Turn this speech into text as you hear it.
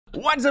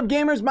What's up,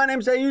 gamers? My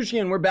name's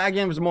Scyushi, and we're back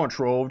in with some more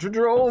Trove to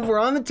Trove. We're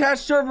on the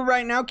test server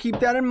right now, keep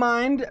that in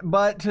mind.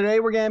 But today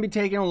we're going to be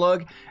taking a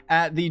look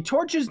at the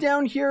torches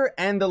down here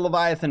and the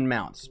Leviathan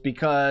mounts,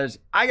 because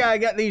I gotta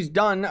get these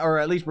done, or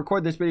at least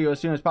record this video as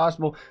soon as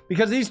possible,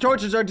 because these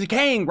torches are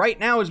decaying right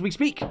now as we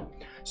speak.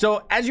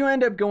 So as you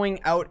end up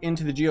going out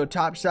into the geo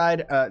top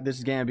side, this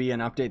is going to be an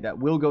update that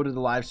will go to the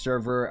live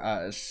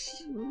server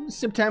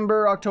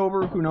September,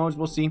 October, who knows,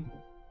 we'll see.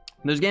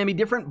 There's going to be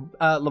different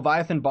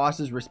Leviathan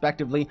bosses,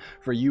 respectively,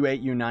 for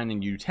U8, U9,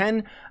 and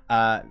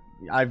U10.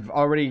 I've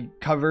already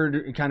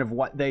covered kind of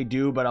what they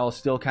do, but I'll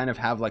still kind of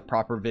have like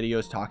proper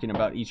videos talking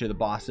about each of the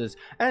bosses.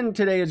 And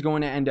today is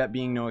going to end up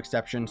being no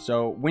exception.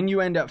 So when you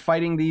end up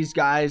fighting these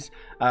guys,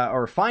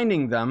 or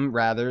finding them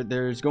rather,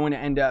 there's going to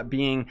end up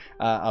being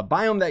a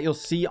biome that you'll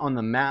see on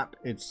the map.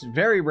 It's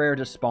very rare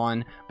to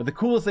spawn, but the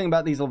cool thing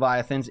about these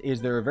Leviathans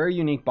is they're a very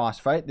unique boss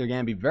fight. They're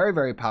going to be very,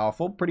 very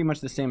powerful, pretty much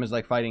the same as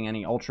like fighting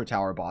any Ultra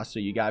Tower boss, so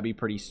you gotta be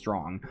pretty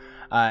strong.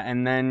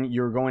 And then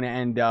you're going to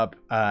end up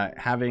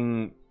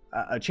having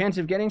a chance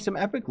of getting some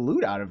epic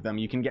loot out of them.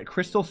 You can get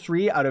Crystal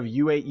 3 out of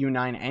U8,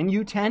 U9, and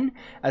U10,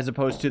 as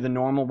opposed to the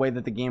normal way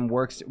that the game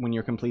works when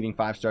you're completing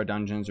 5-star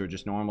dungeons or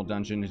just normal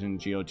dungeons in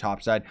Geo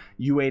topside.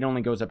 U8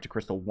 only goes up to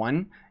Crystal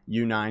 1,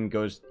 U9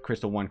 goes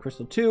Crystal 1,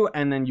 Crystal 2,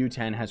 and then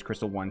U10 has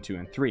Crystal 1, 2,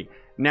 and 3.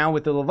 Now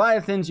with the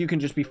Leviathans, you can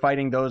just be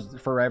fighting those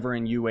forever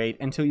in U8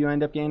 until you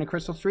end up getting a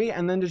Crystal 3,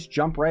 and then just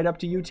jump right up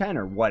to U10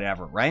 or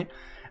whatever, right?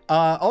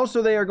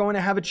 Also, they are going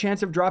to have a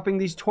chance of dropping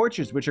these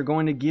torches, which are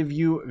going to give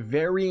you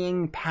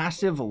varying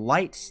passive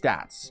light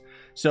stats.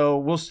 So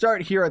we'll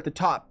start here at the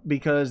top,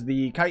 because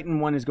the chitin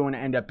one is going to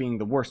end up being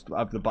the worst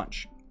of the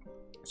bunch.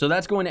 So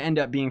that's going to end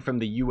up being from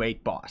the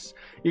U8 boss.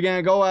 You're going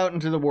to go out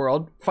into the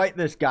world, fight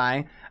this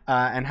guy,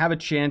 and have a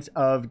chance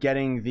of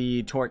getting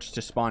the torch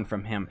to spawn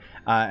from him.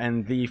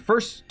 And the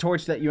first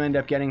torch that you end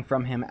up getting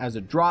from him as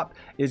a drop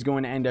is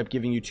going to end up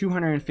giving you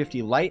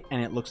 250 light,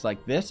 and it looks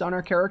like this on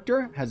our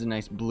character. Has a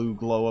nice blue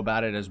glow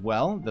about it as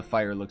well. The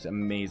fire looks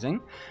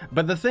amazing.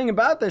 But the thing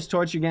about this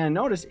torch you're going to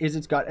notice is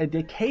it's got a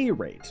decay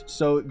rate.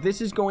 So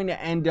this is going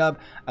to end up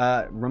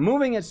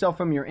removing itself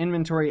from your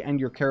inventory and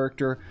your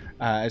character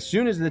as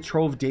soon as the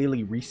Trove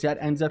daily reset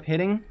ends up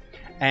hitting.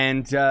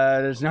 And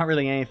there's not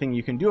really anything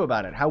you can do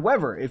about it.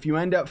 However, if you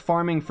end up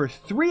farming for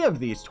 3 of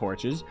these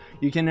torches,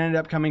 you can end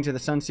up coming to the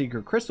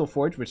Sunseeker Crystal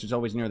Forge, which is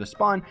always near the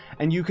spawn,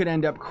 and you could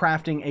end up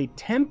crafting a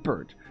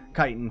tempered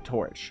chitin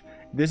torch.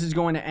 This is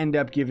going to end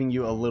up giving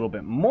you a little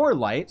bit more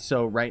light.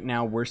 So right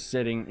now we're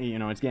sitting, you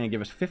know, it's going to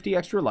give us 50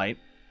 extra light.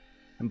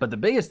 But the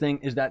biggest thing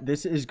is that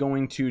this is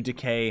going to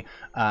decay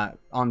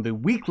on the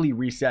weekly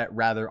reset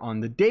rather on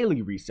the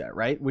daily reset,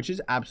 right? Which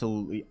is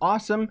absolutely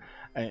awesome,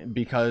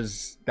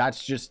 because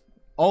that's just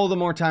all the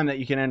more time that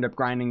you can end up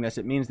grinding this.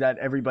 It means that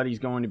everybody's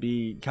going to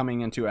be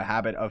coming into a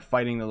habit of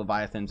fighting the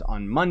Leviathans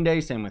on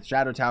Monday. Same with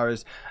Shadow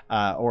Towers,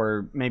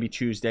 or maybe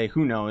Tuesday,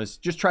 who knows.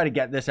 Just try to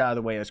get this out of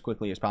the way as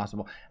quickly as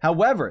possible.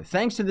 However,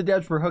 thanks to the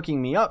devs for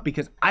hooking me up,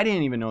 because I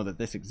didn't even know that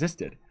this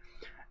existed.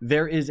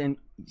 There is a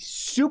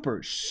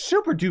super,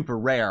 super duper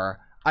rare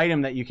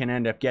item that you can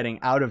end up getting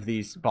out of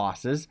these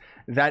bosses.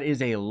 That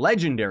is a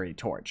legendary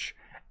torch.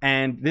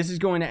 And this is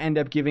going to end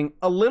up giving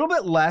a little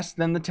bit less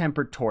than the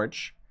tempered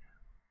torch,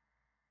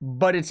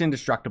 but it's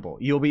indestructible.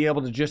 You'll be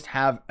able to just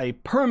have a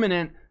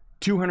permanent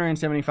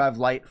 275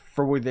 light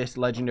for this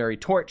legendary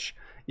torch.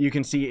 You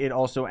can see it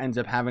also ends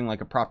up having like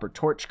a proper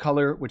torch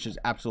color, which is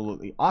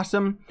absolutely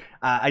awesome.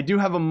 I do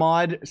have a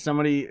mod.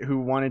 Somebody who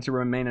wanted to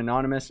remain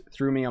anonymous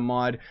threw me a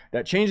mod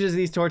that changes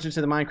these torches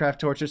to the Minecraft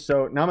torches.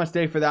 So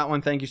namaste for that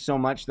one. Thank you so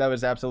much. That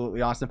was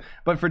absolutely awesome.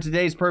 But for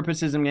today's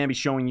purposes, I'm going to be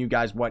showing you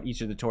guys what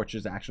each of the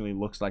torches actually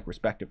looks like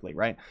respectively,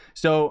 right?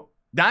 So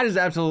that is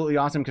absolutely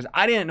awesome, because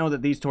I didn't know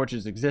that these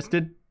torches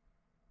existed.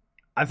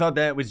 I thought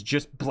that it was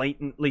just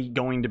blatantly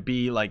going to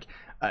be like,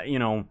 you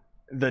know,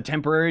 the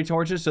temporary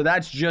torches. So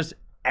that's just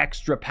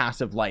extra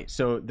passive light.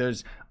 So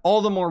there's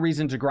all the more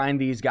reason to grind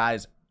these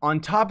guys,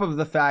 on top of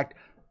the fact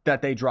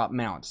that they drop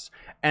mounts.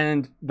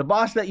 And the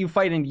boss that you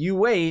fight in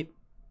U8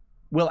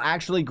 will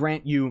actually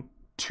grant you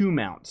 2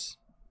 mounts.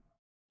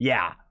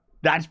 Yeah,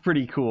 that's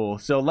pretty cool.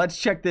 So let's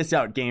check this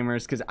out,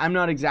 gamers, because I'm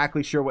not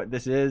exactly sure what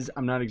this is.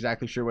 I'm not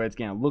exactly sure what it's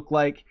going to look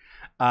like.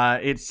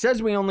 It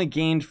says we only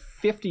gained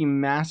 50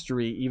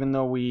 mastery, even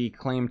though we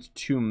claimed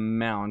 2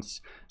 mounts.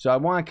 So I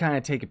want to kind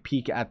of take a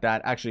peek at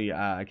that. Actually,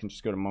 I can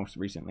just go to most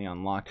recently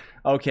unlocked.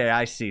 Okay,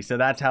 I see. So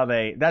that's how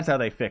they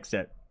fix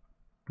it.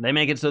 They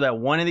make it so that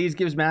one of these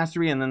gives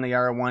mastery, and then the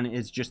other one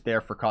is just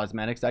there for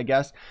cosmetics, I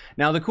guess.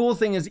 Now, the cool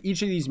thing is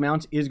each of these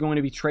mounts is going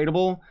to be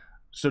tradable.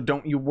 So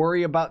don't you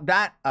worry about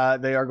that.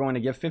 They are going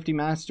to give 50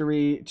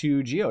 mastery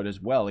to Geode as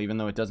well, even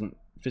though it doesn't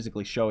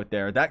physically show it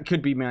there. That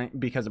could be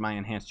because of my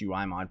enhanced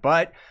UI mod,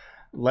 but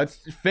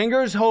let's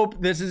fingers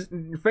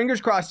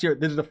crossed here.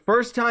 This is the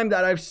first time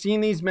that I've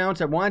seen these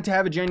mounts. I wanted to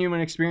have a genuine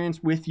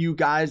experience with you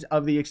guys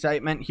of the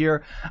excitement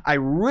here. I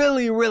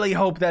really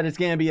hope that it's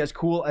going to be as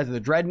cool as the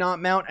Dreadnought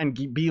mount and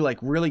be like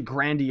really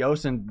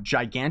grandiose and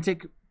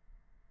gigantic,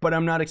 but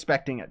I'm not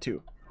expecting it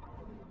to.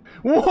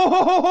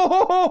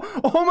 Whoa!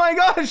 Oh my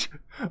gosh!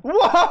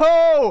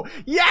 Whoa!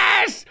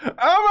 Yes!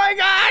 Oh my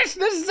gosh!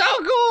 This is so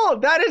cool!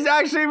 That is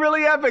actually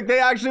really epic. They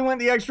actually went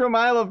the extra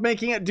mile of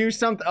making it do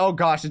something. Oh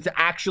gosh, it's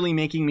actually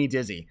making me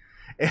dizzy.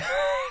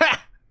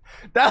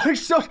 That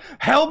looks so...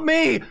 Help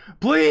me!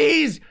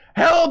 Please!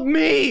 Help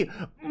me!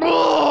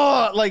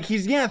 Ugh! Like,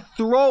 he's gonna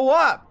throw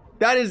up.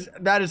 That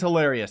is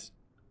hilarious.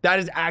 That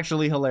is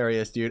actually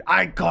hilarious, dude.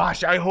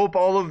 Gosh, I hope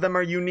all of them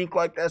are unique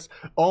like this.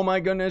 Oh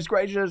my goodness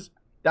gracious.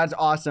 That's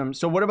awesome.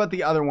 So what about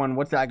the other one?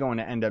 What's that going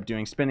to end up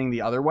doing? Spinning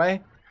the other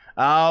way?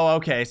 Oh,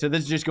 okay. So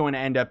this is just going to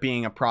end up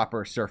being a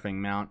proper surfing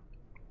mount.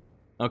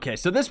 Okay,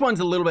 so this one's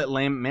a little bit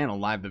lame. Man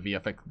alive, the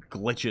VFX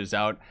glitches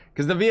out.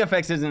 Because the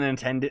VFX isn't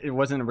intended, it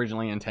wasn't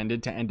originally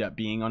intended to end up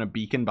being on a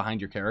beacon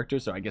behind your character.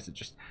 So I guess it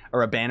just,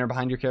 or a banner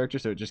behind your character.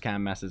 So it just kind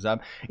of messes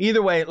up.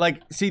 Either way,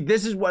 like, see,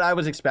 this is what I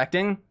was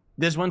expecting.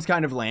 This one's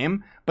kind of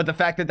lame, but the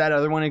fact that that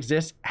other one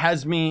exists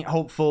has me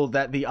hopeful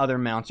that the other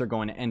mounts are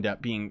going to end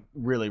up being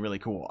really, really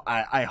cool.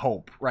 I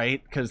hope,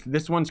 right? Because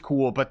this one's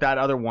cool, but that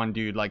other one,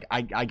 dude, like,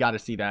 I got to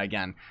see that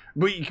again.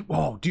 But,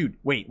 oh, dude,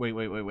 wait.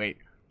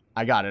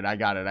 I got it.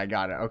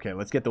 Okay,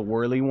 let's get the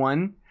whirly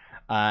one,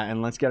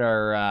 and let's get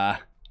our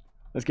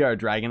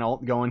dragon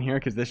ult going here,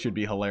 because this should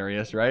be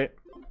hilarious, right?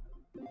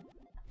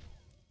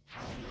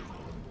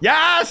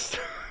 Yes!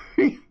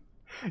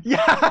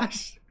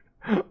 Yes!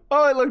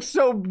 Oh, it looks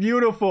so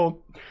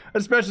beautiful.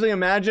 Especially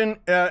imagine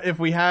if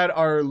we had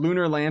our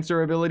Lunar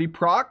Lancer ability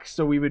proc,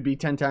 so we would be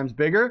 10 times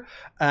bigger,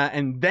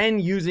 and then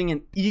using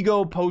an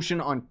ego potion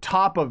on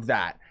top of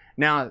that.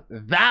 Now,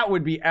 that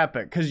would be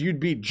epic, because you'd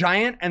be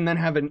giant and then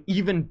have an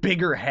even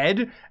bigger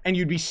head, and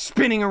you'd be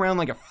spinning around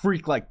like a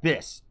freak like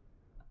this.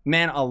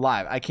 Man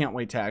alive. I can't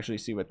wait to actually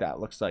see what that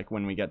looks like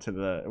when we get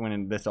to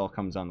when this all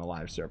comes on the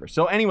live server.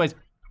 So anyways,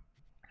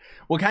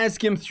 we'll kind of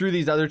skim through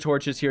these other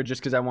torches here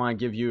just because I want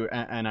to give you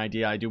an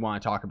idea. I do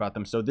want to talk about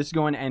them. So this is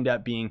going to end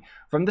up being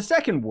from the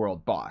second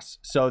world boss.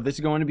 So this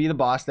is going to be the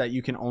boss that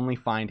you can only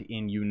find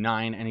in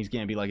U9, and he's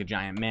going to be like a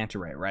giant manta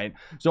ray, right?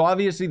 So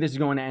obviously this is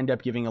going to end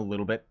up giving a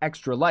little bit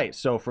extra light.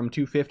 So from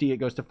 250 it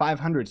goes to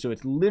 500. So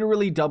it's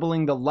literally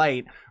doubling the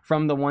light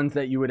from the ones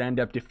that you would end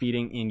up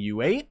defeating in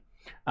U8.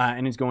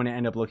 And it's going to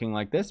end up looking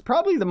like this.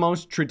 Probably the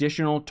most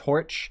traditional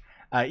torch,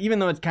 even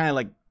though it's kind of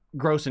like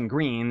gross and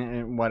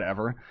green,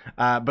 whatever.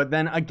 But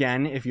then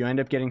again, if you end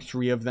up getting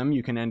 3 of them,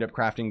 you can end up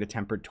crafting the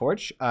tempered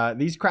torch.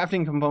 These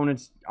crafting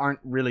components aren't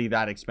really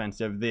that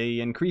expensive. They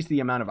increase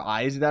the amount of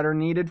eyes that are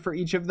needed for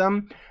each of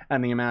them,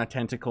 and the amount of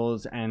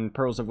tentacles and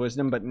pearls of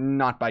wisdom, but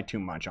not by too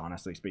much,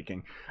 honestly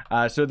speaking.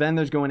 So then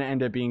there's going to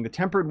end up being the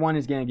tempered one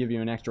is going to give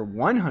you an extra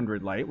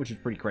 100 light, which is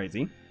pretty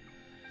crazy.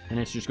 And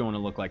it's just going to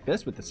look like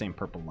this with the same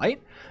purple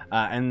light.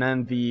 And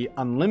then the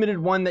unlimited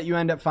one that you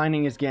end up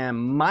finding is again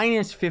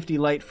minus 50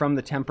 light from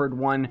the tempered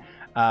one,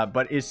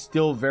 but is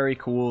still very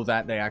cool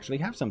that they actually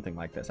have something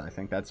like this. I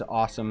think that's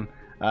awesome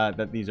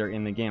that these are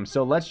in the game.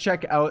 So let's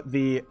check out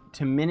the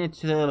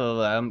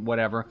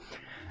whatever.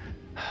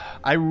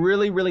 I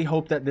really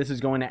hope that this is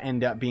going to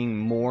end up being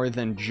more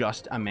than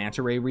just a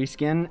manta ray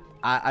reskin.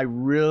 I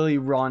really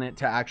want it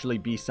to actually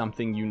be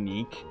something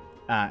unique.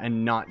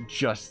 And not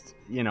just,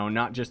 you know,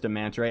 not just a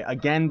manta ray.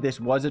 Again, this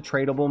was a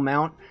tradable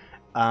mount,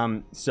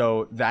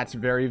 so that's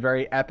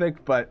very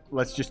epic. But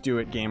let's just do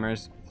it,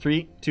 gamers.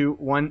 3, 2,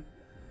 1.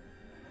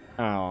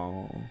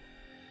 Oh,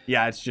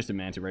 yeah, it's just a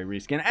manta ray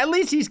reskin. At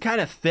least he's kind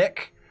of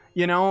thick,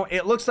 you know.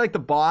 It looks like the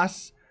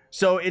boss,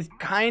 so it's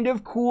kind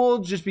of cool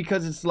just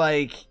because it's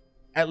like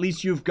at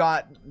least you've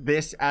got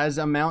this as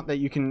a mount that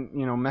you can,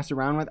 you know, mess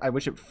around with. I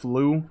wish it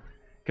flew,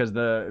 because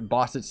the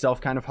boss itself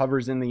kind of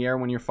hovers in the air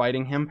when you're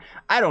fighting him.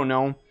 I don't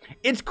know.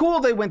 It's cool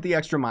they went the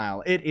extra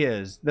mile. It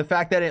is. The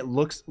fact that it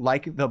looks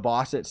like the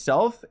boss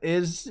itself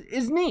is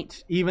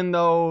neat. Even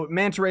though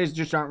manta rays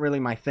just aren't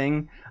really my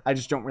thing. I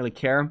just don't really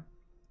care.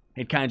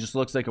 It kind of just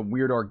looks like a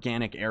weird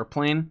organic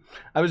airplane.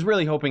 I was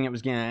really hoping it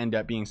was going to end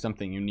up being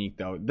something unique,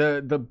 though.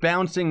 The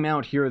bouncing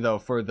mount here, though,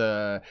 for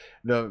the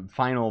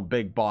final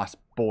big boss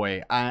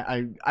boy.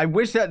 I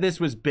wish that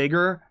this was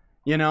bigger.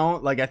 You know,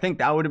 like, I think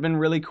that would have been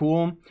really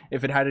cool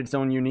if it had its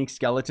own unique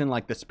skeleton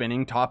like the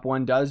spinning top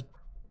one does.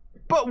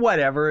 But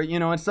whatever, you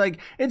know, it's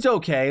like, it's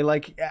okay.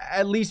 Like,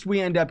 at least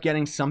we end up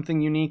getting something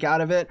unique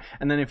out of it.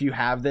 And then if you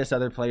have this,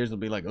 other players will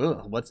be like,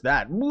 ugh, what's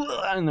that?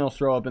 And they'll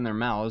throw up in their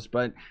mouths.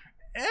 But,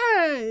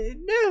 I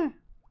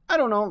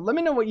don't know. Let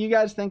me know what you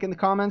guys think in the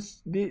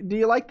comments. Do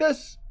you like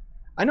this?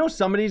 I know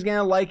somebody's going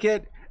to like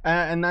it.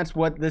 And that's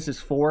what this is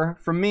for.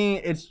 For me,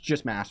 it's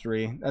just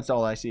mastery. That's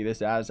all I see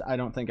this as. I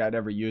don't think I'd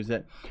ever use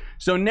it.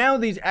 So now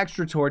these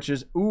extra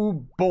torches,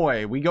 ooh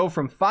boy, we go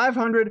from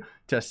 500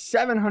 to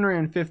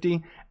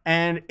 750,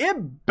 and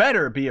it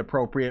better be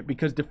appropriate,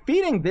 because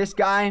defeating this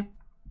guy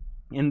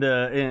in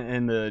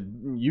the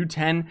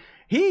U10,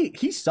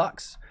 he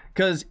sucks.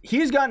 Because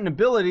he's got an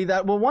ability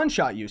that will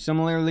one-shot you,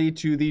 similarly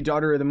to the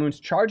Daughter of the Moon's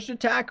charged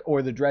attack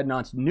or the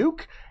Dreadnought's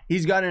nuke.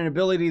 He's got an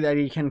ability that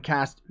he can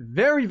cast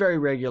very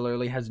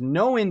regularly, has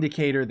no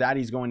indicator that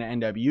he's going to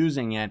end up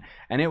using it,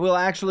 and it will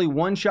actually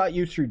one-shot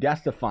you through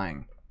Death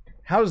Defying.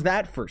 How's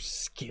that for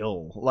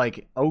skill?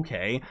 Like,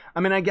 okay. I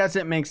mean, I guess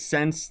it makes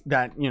sense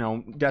that, you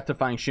know, Death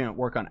Defying shouldn't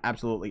work on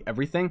absolutely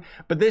everything,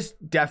 but this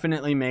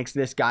definitely makes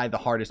this guy the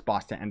hardest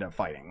boss to end up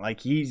fighting. Like,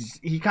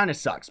 he kind of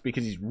sucks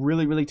because he's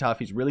really, really tough.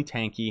 He's really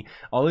tanky.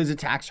 All his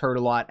attacks hurt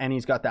a lot, and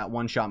he's got that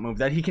one-shot move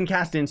that he can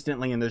cast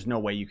instantly, and there's no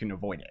way you can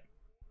avoid it.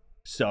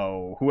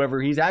 So whoever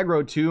he's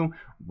aggroed to,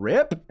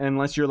 rip,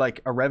 unless you're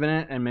like a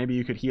Revenant and maybe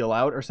you could heal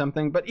out or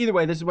something. But either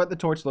way, this is what the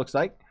torch looks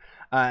like.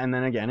 And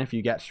then again, if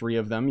you get 3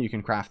 of them, you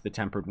can craft the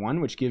tempered one,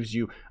 which gives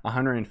you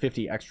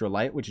 150 extra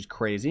light, which is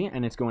crazy.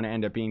 And it's going to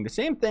end up being the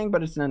same thing,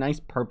 but it's in a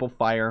nice purple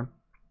fire.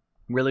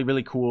 Really,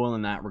 really cool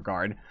in that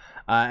regard.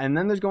 And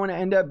then there's going to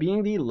end up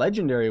being the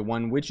legendary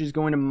one, which is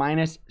going to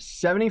minus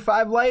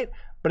 75 light.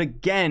 But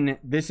again,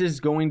 this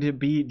is going to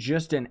be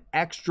just an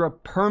extra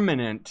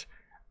permanent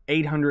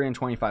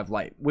 825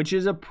 light, which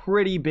is a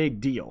pretty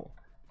big deal.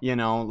 You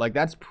know, like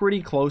that's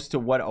pretty close to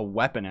what a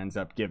weapon ends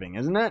up giving,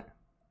 isn't it?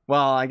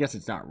 Well, I guess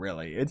it's not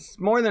really. It's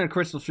more than a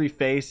Crystal 3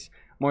 face,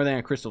 more than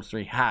a Crystal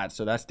 3 hat,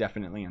 so that's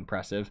definitely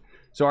impressive.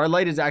 So our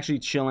light is actually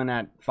chilling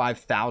at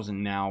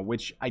 5,000 now,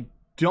 which I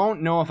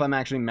don't know if I'm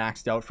actually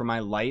maxed out for my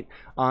light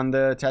on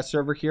the test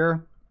server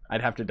here.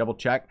 I'd have to double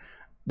check.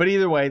 But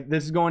either way,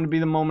 this is going to be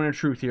the moment of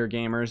truth here,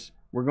 gamers.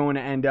 We're going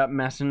to end up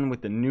messing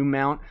with the new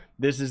mount.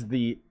 This is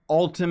the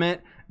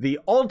ultimate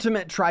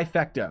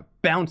trifecta: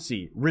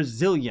 bouncy,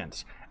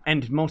 resilient,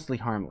 and mostly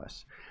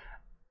harmless.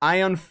 I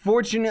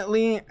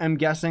unfortunately am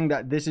guessing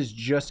that this is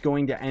just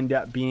going to end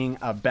up being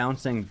a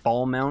bouncing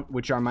ball mount,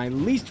 which are my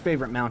least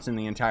favorite mounts in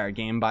the entire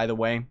game, by the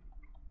way.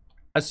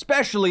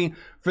 Especially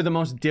for the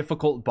most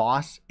difficult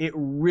boss, it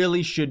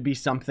really should be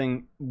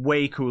something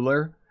way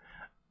cooler.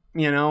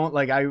 You know,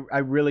 like I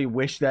really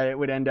wish that it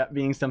would end up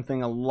being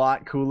something a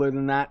lot cooler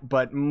than that,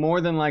 but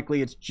more than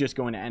likely it's just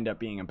going to end up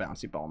being a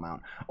bouncy ball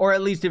mount. Or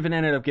at least if it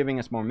ended up giving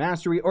us more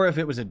mastery, or if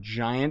it was a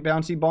giant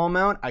bouncy ball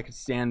mount, I could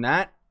stand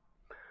that.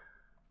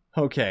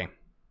 Okay,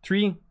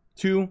 3,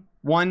 2,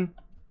 1.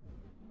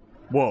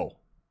 Whoa.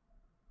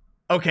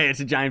 Okay, it's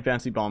a giant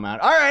bouncy ball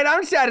mount. All right,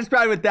 I'm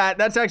satisfied with that.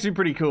 That's actually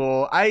pretty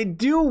cool. I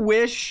do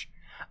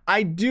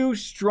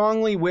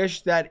strongly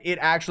wish that it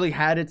actually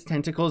had its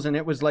tentacles and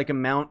it was like a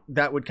mount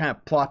that would kind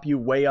of plop you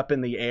way up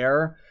in the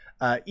air.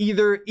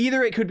 Either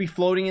it could be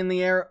floating in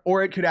the air,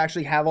 or it could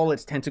actually have all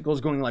its tentacles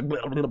going like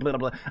blah, blah, blah,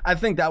 blah. I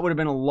think that would have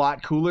been a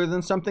lot cooler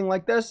than something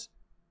like this.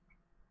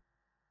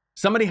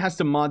 Somebody has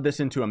to mod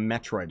this into a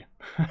Metroid.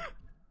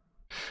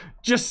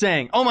 Just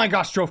saying. Oh my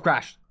gosh, Trove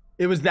crashed.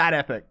 It was that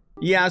epic.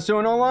 Yeah, so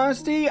in all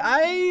honesty,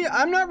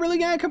 I'm not really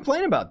gonna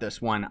complain about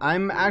this one.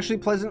 I'm actually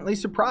pleasantly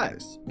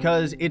surprised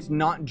because it's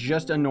not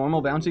just a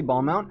normal bouncy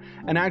ball mount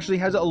and actually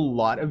has a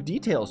lot of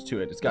details to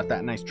it. It's got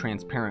that nice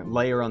transparent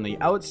layer on the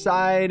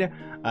outside,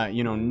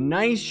 you know,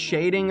 nice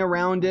shading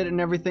around it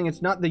and everything.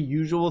 It's not the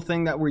usual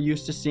thing that we're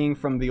used to seeing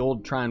from the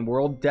old Trine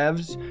World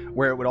devs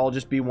where it would all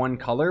just be one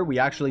color. We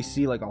actually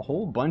see like a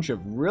whole bunch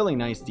of really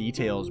nice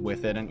details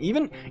with it, and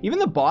even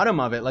the bottom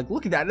of it, like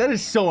look at that. That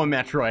is so a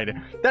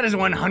Metroid. That is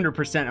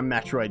 100% a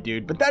Metroid,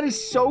 dude. But that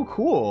is so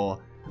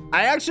cool.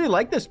 I actually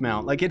like this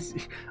mount. Like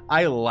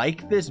I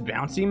like this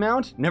bouncy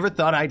mount. Never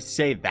thought I'd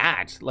say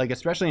that, like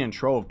especially in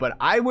Trove, but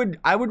I would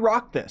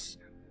rock this.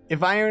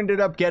 If I ended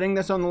up getting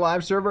this on the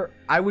live server,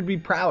 I would be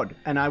proud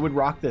and I would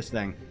rock this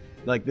thing.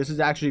 Like this is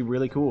actually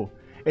really cool.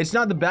 It's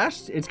not the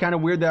best. It's kind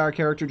of weird that our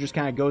character just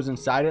kind of goes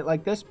inside it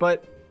like this,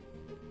 but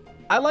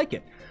I like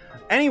it.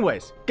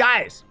 Anyways,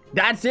 guys,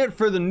 that's it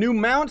for the new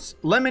mounts.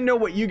 Let me know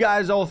what you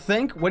guys all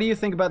think. What do you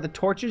think about the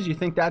torches? You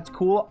think that's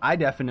cool? I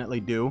definitely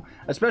do.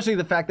 Especially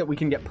the fact that we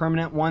can get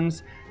permanent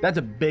ones. That's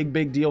a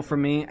big deal for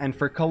me. And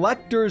for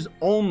collectors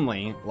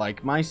only,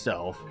 like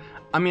myself,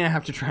 I'm gonna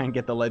have to try and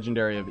get the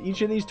legendary of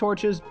each of these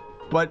torches.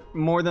 But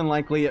more than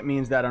likely, it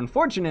means that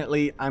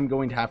unfortunately, I'm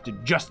going to have to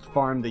just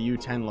farm the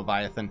U10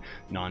 Leviathan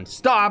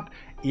non-stop,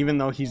 even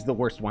though he's the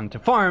worst one to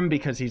farm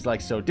because he's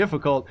like so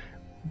difficult.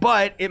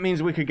 But it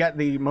means we could get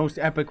the most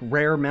epic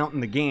rare mount in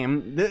the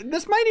game.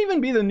 This might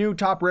even be the new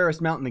top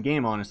rarest mount in the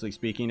game, honestly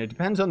speaking. It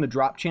depends on the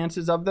drop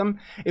chances of them.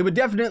 It would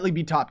definitely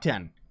be top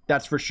 10.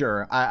 That's for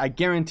sure. I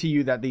guarantee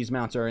you that these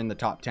mounts are in the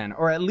top 10.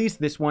 Or at least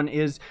this one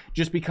is,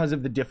 just because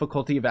of the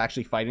difficulty of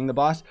actually fighting the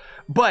boss.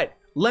 But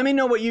let me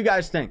know what you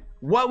guys think.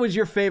 What was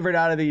your favorite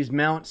out of these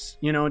mounts?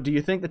 You know, do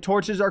you think the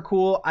torches are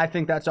cool? I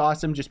think that's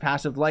awesome. Just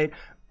passive light.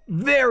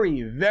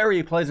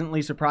 Very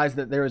pleasantly surprised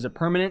that there is a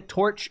permanent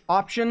torch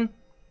option.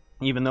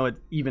 Even though it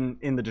even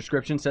in the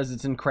description says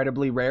it's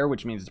incredibly rare,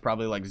 which means it's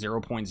probably like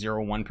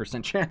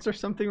 0.01% chance or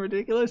something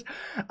ridiculous.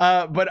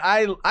 But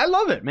I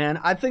love it, man.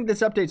 I think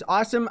this update's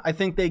awesome. I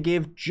think they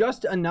gave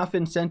just enough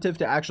incentive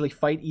to actually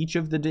fight each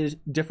of the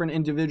different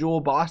individual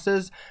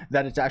bosses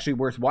that it's actually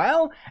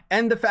worthwhile.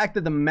 And the fact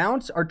that the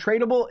mounts are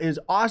tradable is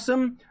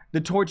awesome.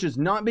 The torches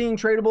not being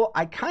tradable,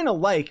 I kind of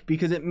like,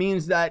 because it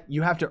means that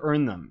you have to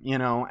earn them, you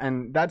know,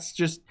 and that's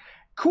just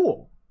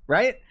cool,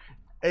 right?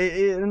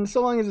 And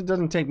so long as it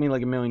doesn't take me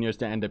like a million years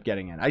to end up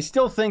getting it. I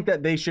still think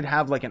that they should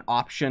have like an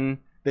option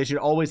they should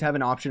always have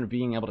an option of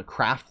being able to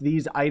craft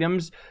these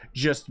items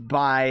just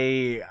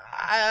by,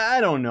 I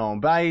don't know,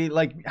 by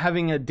like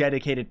having a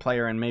dedicated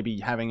player and maybe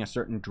having a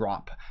certain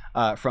drop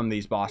from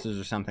these bosses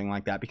or something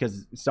like that.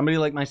 Because somebody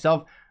like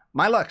myself,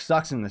 my luck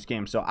sucks in this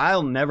game, so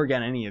I'll never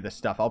get any of this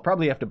stuff. I'll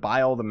probably have to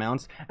buy all the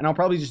mounts, and I'll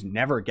probably just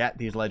never get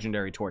these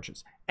legendary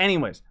torches.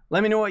 Anyways,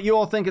 let me know what you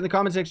all think in the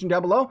comment section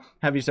down below.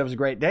 Have yourselves a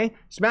great day.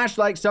 Smash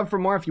like, sub for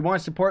more. If you want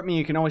to support me,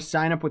 you can always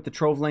sign up with the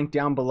Trove link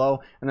down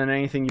below, and then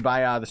anything you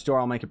buy out of the store,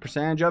 I'll make a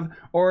percentage of.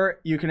 Or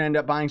you can end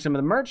up buying some of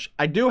the merch.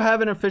 I do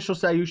have an official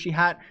Scyushi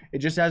hat. It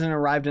just hasn't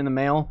arrived in the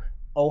mail.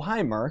 Oh,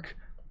 hi, Merc.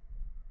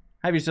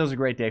 Have yourselves a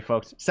great day,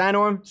 folks. Sign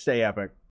on, stay epic.